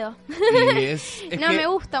miedo. Y es No que me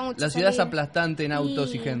gusta mucho La ciudad es salir. aplastante en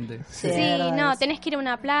autos y Y- gente. Sí, verdad no, es. tenés que ir a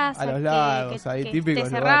una plaza A los que- lagos, que, ahí, que típicos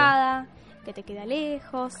esté lugares. cerrada, que te queda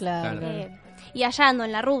lejos. Claro. Claro. Y allá ando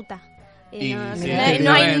en la ruta. Y no, sí, no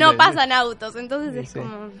efectivamente. pasan autos, entonces Sí, es sí.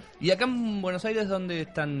 como... ¿Y acá en Buenos Aires dónde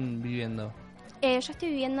están viviendo? Yo estoy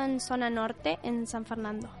viviendo en zona norte, en San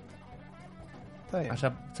Fernando. Está bien.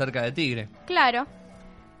 Allá cerca de Tigre. Claro.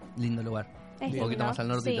 Lindo lugar. Es Un poquito lindo, más al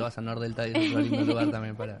norte y sí. te vas a Nordelta y es otro lindo lugar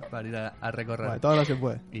también para ir a recorrer. Bueno, todo no se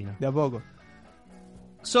puede. Y no. De a poco.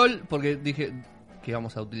 Sol, porque dije que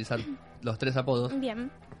íbamos a utilizar los 3 apodos.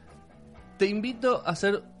 Bien. Te invito a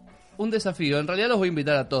hacer un desafío. En realidad los voy a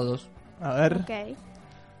invitar a todos. A ver, Ok.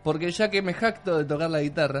 Porque ya que me jacto de tocar la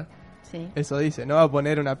guitarra, Sí. eso dice. No va a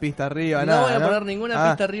poner una pista arriba, no nada. voy a ¿no? poner ninguna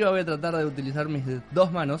Ah, pista arriba. Voy a tratar de utilizar mis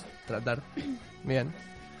 2 manos. Bien.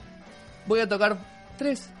 Voy a tocar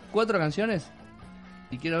 3, 4 canciones.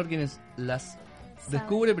 Y quiero ver quiénes las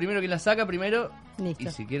descubre primero, quién las saca primero. Listo.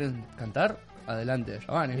 Y si quieren cantar, adelante,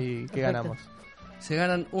 ya van. ¿Y qué Perfecto. ganamos? Se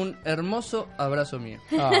ganan un hermoso abrazo mío.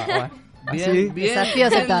 Ah, bueno. Bien, Así, bien. Desafío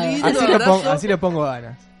aceptado. lindo así le pongo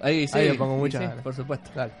ganas. Ahí, sí, ahí le pongo muchas sí, ganas. por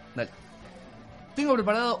supuesto. Dale. Dale. Tengo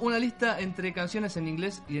preparado una lista entre canciones en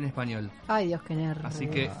inglés y en español. Ay, Dios, qué nervio. Así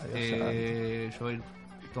que yo voy a ir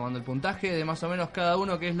tomando el puntaje de más o menos cada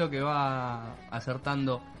uno, qué es lo que va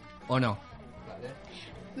acertando o no.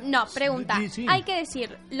 No, pregunta. Sí, sí. Hay que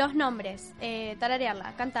decir los nombres,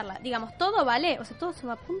 tararearla, cantarla. Digamos, ¿todo vale? O sea, ¿todo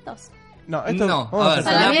suma puntos? No, esto No, vamos a ver,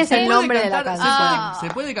 Para mí es se el puede nombre de la cantar, canción.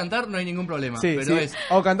 Se puede cantar, no hay ningún problema. Sí, pero sí. es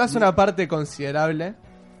O cantás una parte considerable,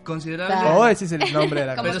 considerable. Claro. o vos decís el nombre de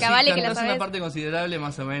la Como Pero canción. que si vale que la cantás una sabes. parte considerable,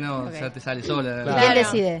 más o menos Ok. ya te sale sola. Claro. ¿Quién Claro.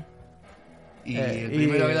 decide? Y Y- el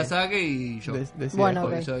primero que la saque y yo. Decide. Bueno,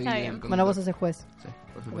 Porque ok. soy Está el bien. conductor. Bueno, vos sos juez. Sí,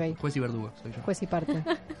 por supuesto. Ok. Juez y verdugo soy yo. Juez y parte.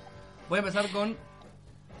 Voy a empezar con.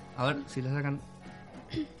 A ver si la sacan.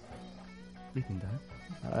 Distinta,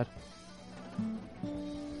 A ver.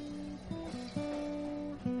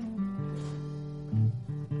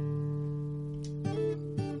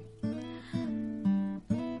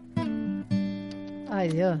 Ay,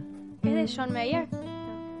 Dios. ¿Es de John Mayer?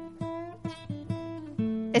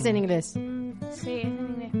 Es en inglés. Sí, es en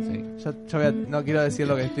inglés. Sí. No quiero decir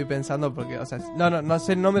lo que estoy pensando porque, o sea, no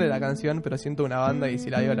sé el nombre de la canción, pero siento una banda y si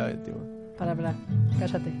la digo la veo, tipo. Pará,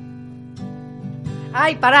 cállate.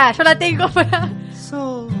 Ay, pará, yo la tengo, pará.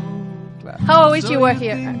 Claro. How I wish you were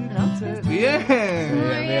here. Ah, ¿no? Bien.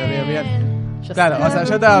 Bien. Yo Claro, sé. o sea,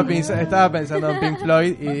 yo estaba pensando en Pink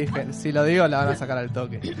Floyd y dije, si lo digo la van a sacar al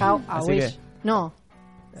toque. How I Así wish. que- No,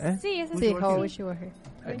 ¿Eh? Sí, es sí, así. How I wish you were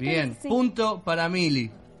here. Bien. Sí. Punto para Mili.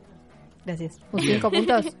 Gracias. ¿Un 5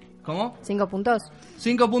 puntos? ¿Cómo? 5 puntos.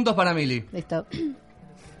 5 puntos para Mili. Listo.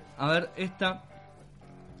 A ver, esta.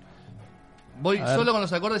 Voy A ver. solo con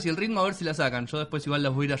los acordes y el ritmo a ver si la sacan. Yo después igual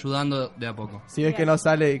los voy a ir ayudando de a poco. Si ves que no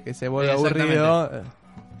sale y que se vuelve Exactamente. aburrido.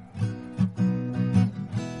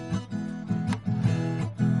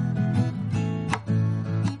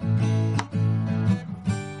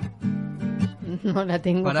 No la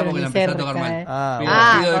tengo, Pará pero porque ni la empecé a cerca, tocar mal. Ah, Pido,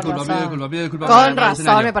 Ah, pido con disculpas, razón. pido disculpas. Con para el razón,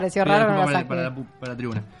 escenario. me pareció Pido raro que no disculpas la para saqué. la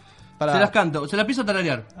tribuna. Para- Se las canto, se las empiezo a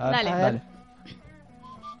tararear. A ver, Dale. A ver.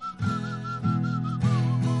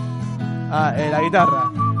 Ah, la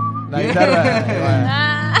guitarra. La Bien. guitarra. Bueno,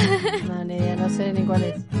 Ah, No, ni idea, no sé ni cuál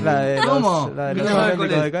es. la de ¿Cómo? los, la de ¿No los sabes auténticos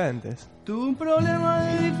cuál es? decadentes. Tuve un problema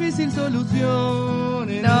de difícil solución.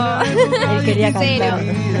 En No. una época Él quería ¿En serio? cantar.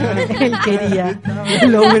 de mi vida. Él quería. Lo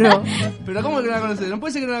logró. Pero ¿cómo que no la conoces? No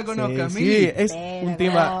puede ser que no la conozcas, Sí, Mili. sí, es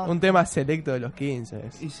Pero un tema selecto de los 15.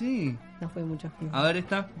 es. Y sí. No fue mucho. A ver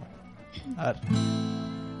esta. A ver.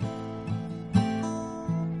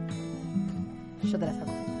 Yo te la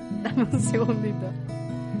saco. Dame un segundito.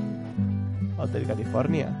 Hotel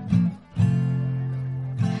California.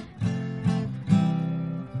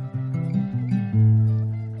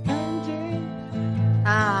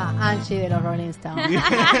 Ah, Angie de los Rolling Stones.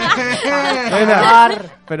 Buena.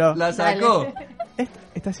 Pero La sacó.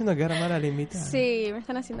 está haciendo quedar mal a la invitada. sí, me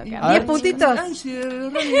están haciendo A quedar. ver. 10 puntitos. Angie de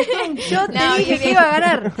los Rolling Stones. Yo te No, dije que- que iba a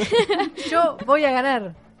ganar. Yo voy a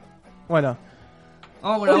ganar. Bueno,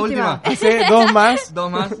 Vamos con la Última. última. hace dos más.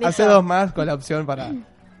 Dos más. Hace dos más con la opción para.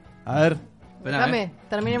 A ver. Esperá, Dame,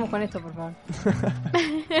 terminemos con esto, por favor.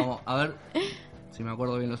 Vamos, a ver si me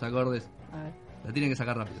acuerdo bien los acordes. A ver. La tienen que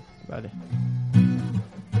sacar rápido. Vale.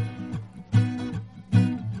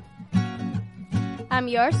 I'm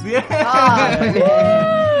yours. Bien. Ah, muy bien.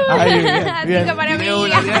 Ahí, bien, bien. Cinco para mí. Tiene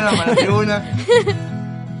una, Diana, para la tribuna.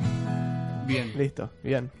 Bien. Listo,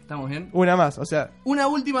 bien. ¿Estamos bien? Una más, o sea, Una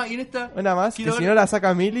última y en esta. una más. Quiero Que si ver- no la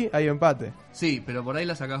saca Mili, hay empate. Sí, pero por ahí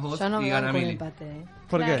la sacás vos Yo no y me gana banco el Mili. empate.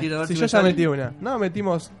 ¿Por Claro. qué? Quiero ver Si si yo me ya sale. metí una. No,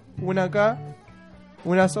 metimos una acá,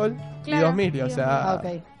 una sol y Claro, 2 Mili. O sí. sea, Ah,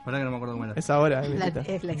 ok. Pará que no me acuerdo cómo era. es ahora. La, Milita.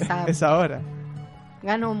 es la examen. Es ahora.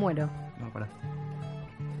 Gano o muero. No, pará.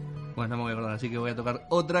 Bueno, no me voy a acordar, así que voy a tocar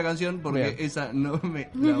otra canción porque Bien. esa no me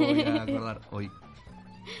la voy a acordar hoy.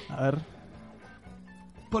 A ver.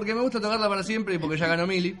 Porque me gusta tocarla para siempre y porque ya ganó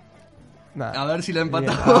Mili. Nada. A ver si la Bien.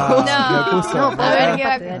 empatamos. Ah, me puso. No, A ver qué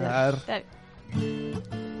va a Dale, dale. A ver.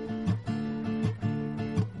 Dale.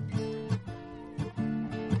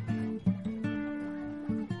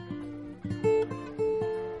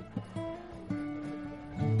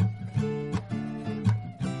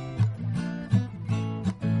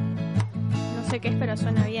 No sé qué es, pero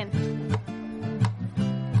suena bien.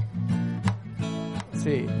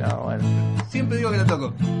 Sí, no, bueno. Siempre digo que la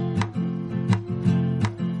toco.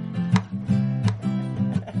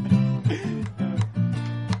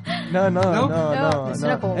 No, ¿No? no.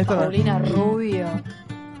 Suena como Esto no. Paulina Rubio.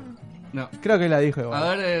 No. Creo que la dijo A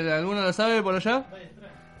igual. ver, ¿alguno lo sabe por allá?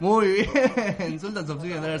 Muy bien. Sultans of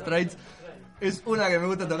Swing and Dire Straits es una que me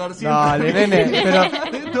gusta tocar siempre. Dale, nene, pero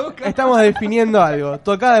Te toca. estamos definiendo algo.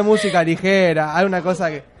 Tocada de música ligera, alguna cosa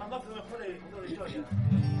que...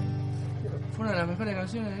 Fue una de las mejores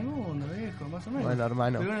canciones del mundo, viejo, más o menos. Bueno,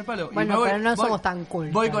 hermano. Pegó en el palo. Y Bueno, me voy- pero no voy- somos tan cool.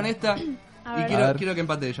 Voy con esta A y ver. A ver. quiero que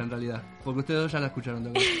empate ella en realidad. Porque ustedes dos ya la escucharon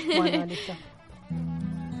tocar. Bueno, listo.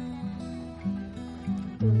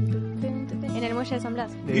 En el muelle de San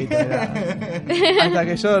Blas. Listo, mirá. Hasta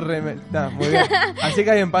que yo muy bien. Así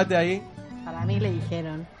que hay empate ahí. Para mí le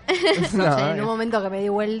dijeron. No, O sea, en un momento que me di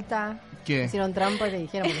vuelta, ¿Qué? hicieron trampa y le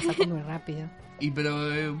dijeron porque sacó muy rápido. Y pero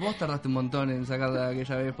vos tardaste un montón en sacarla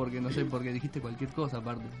aquella vez porque no sé, porque dijiste cualquier cosa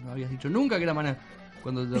aparte. No habías dicho nunca que era Maná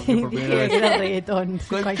cuando te toqué por primera Dije que vez. era reggaetón.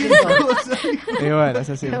 Cualquier Cualquier cosa. cosa. Y bueno, es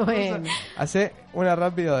así. Bueno. Hace una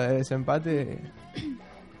rápido de desempate.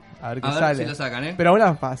 A ver qué A ver sale. si lo sacan, ¿eh? Pero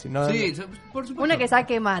una fácil, ¿no? Sí, por supuesto. Una que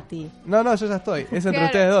saque Mati. No, yo ya estoy. Es entre Claro.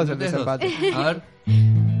 ustedes dos el Ustedes dos. desempate. A ver.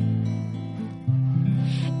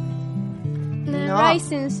 The No.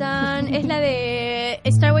 Rising Sun es la de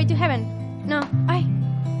Starway to Heaven. No, ay,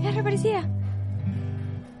 es reparecida.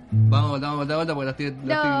 Vamos, vuelta porque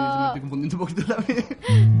me estoy confundiendo un poquito también.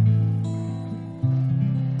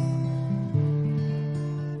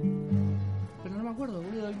 Pero no me acuerdo,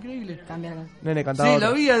 boludo, increíble. Cámbiala. Nene, cantaba Sí, otro.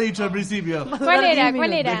 lo había dicho al principio. ¿Cuál era? ¿Cuál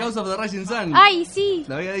The era? House of the Rising Sun. Ay, sí.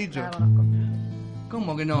 Lo había dicho. No la conozco.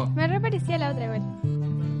 ¿Cómo que no? Me reparecía la otra igual.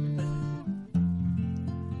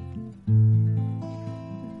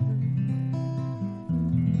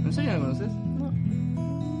 ¿En serio la conoces? No.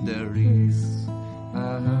 There is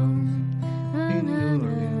a house in New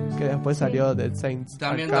Orleans. Que después salió Dead Saints.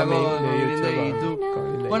 También Are tocó Coming de Green Day y YouTube tú. con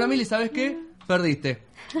Green Day. Bueno, Mili, ¿sabes qué? Perdiste.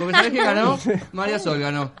 Porque ¿sabés quién ganó? María Sol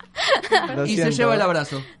ganó. Lo Y siento. se lleva el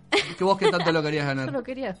abrazo. Que vos que tanto lo querías Yo ganar. lo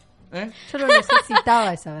quería. ¿Eh? Yo lo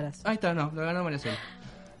necesitaba ese abrazo. Ahí está, no, lo ganó María Sol.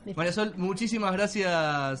 Listo. María Sol, muchísimas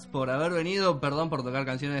gracias por haber venido. Perdón por tocar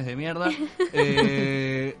canciones de mierda.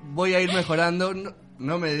 Voy a ir mejorando.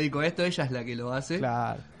 No me dedico a esto, ella es la que lo hace.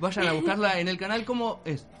 Claro. Vayan a buscarla en el canal. ¿Cómo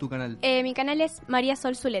es tu canal? Mi canal es María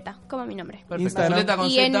Sol Zuleta, como mi nombre. Perfecto. Instagram. Zuleta con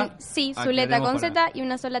Y Z. sí, Aclaremos Zuleta con para- Z y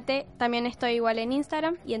una sola T. También estoy igual en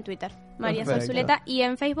Instagram y en Twitter. María Sol Perfecto. Zuleta. Y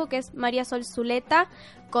en Facebook es María Sol Zuleta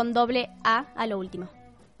con doble A lo último.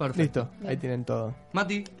 Perfecto. Listo, ahí tienen todo.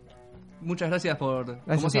 Mati, muchas gracias por,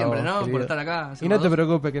 Gracias como a siempre, vos, ¿no? querido. Por estar acá. Y haciendo no te dos.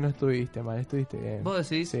 preocupes que no estuviste mal, estuviste bien. ¿Vos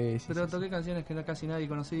decís? Sí, sí. Pero sí, toqué canciones que casi nadie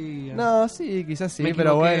conocía. No, sí, quizás sí, Me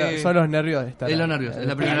pero equivoqué. bueno, son los nervios de estar. Es los ahí. nervios. Es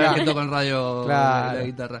la primera vez que toco en radio Claro. la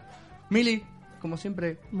guitarra. Mili, como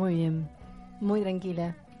siempre, Muy bien. Muy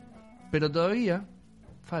tranquila. pero todavía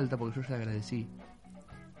falta, porque yo ya le agradecí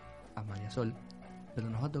a María Sol, pero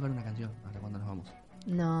nos va a tocar una canción hasta cuando nos vamos.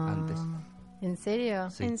 No. Antes. ¿En serio?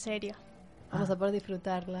 Sí. En serio. Vamos a poder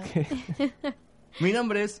disfrutarla. Mi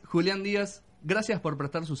nombre es Julián Díaz. Gracias por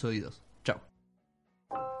prestar sus oídos. Chao.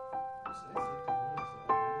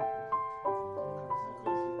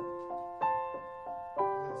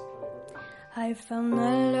 I found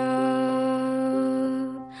a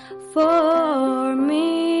love for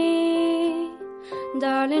me,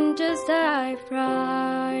 darling. Just dive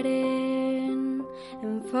right in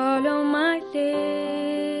and follow my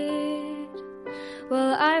lead.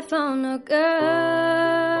 Well, I found a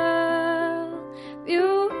girl,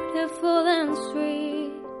 beautiful and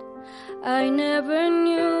sweet. I never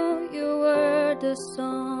knew you were the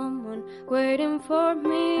someone waiting for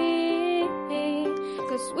me.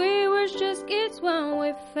 'Cause we were just kids when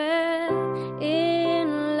we fell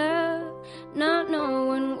in love, not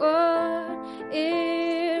knowing what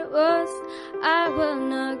it was. I will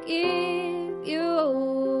not give you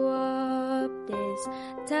up this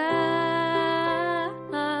time,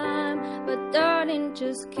 but darling,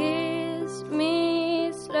 just kiss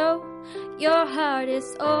me slow. Your heart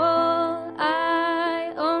is all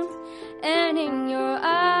I own, and in your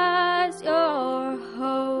eyes you're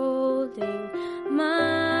holding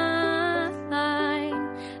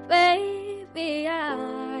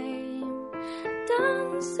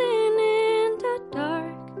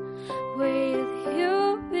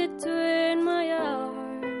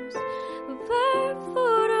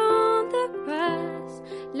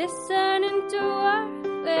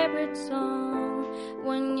favorite song.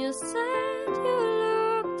 When you said you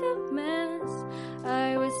looked a mess,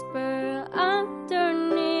 I whisper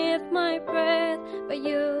underneath my breath, but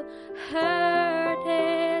you heard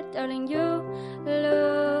it, darling. You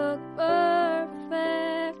look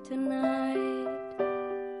perfect tonight.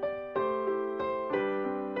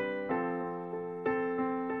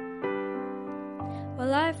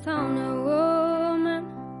 Well, I found a woman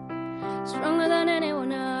stronger than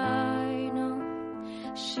anyone I know.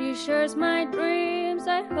 She shares my dreams.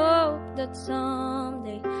 I hope that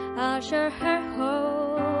someday I'll share her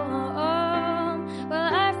home. Well,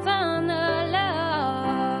 I found a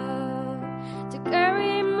love to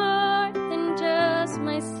carry more than just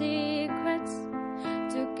my secrets,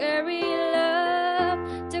 to carry love,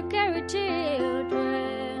 to carry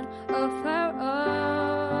children of our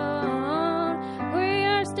own. We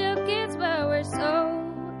are still kids, but we're so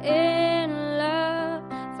in love,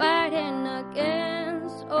 fighting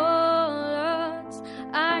against all odds.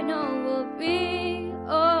 I know we'll be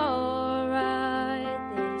alright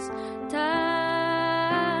this time.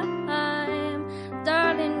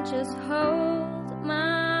 Darling, just hold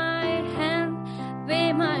my hand.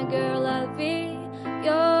 Be my girl, I'll be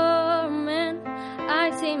your man.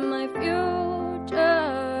 I see my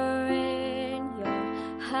future in your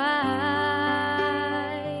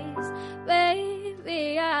eyes.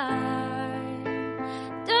 Baby, I'm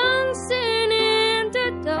dancing in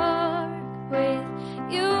the dark with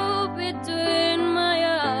you between my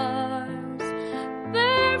arms,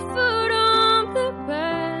 barefoot on the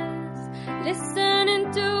grass,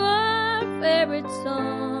 listening to our favorite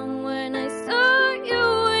song. When I saw you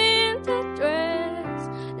in the dress,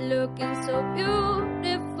 looking so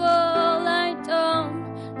beautiful, I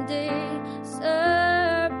don't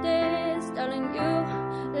deserve this, darling. You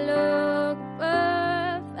look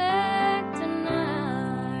perfect tonight.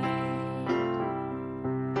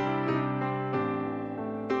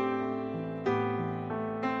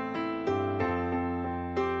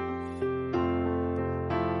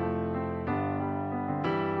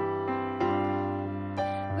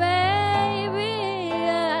 Baby,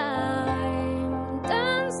 I'm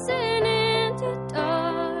dancing in the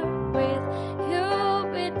dark with you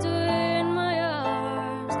between my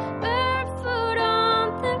arms, barefoot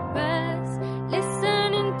on the grass,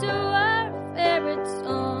 listening to our favorite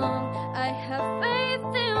song. I have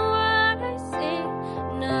faith in what I see.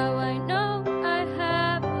 Now I know I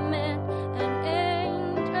have met an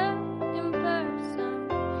angel in person,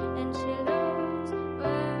 and she looks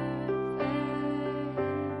perfect.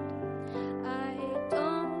 I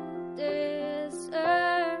don't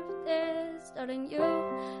deserve this, darling. You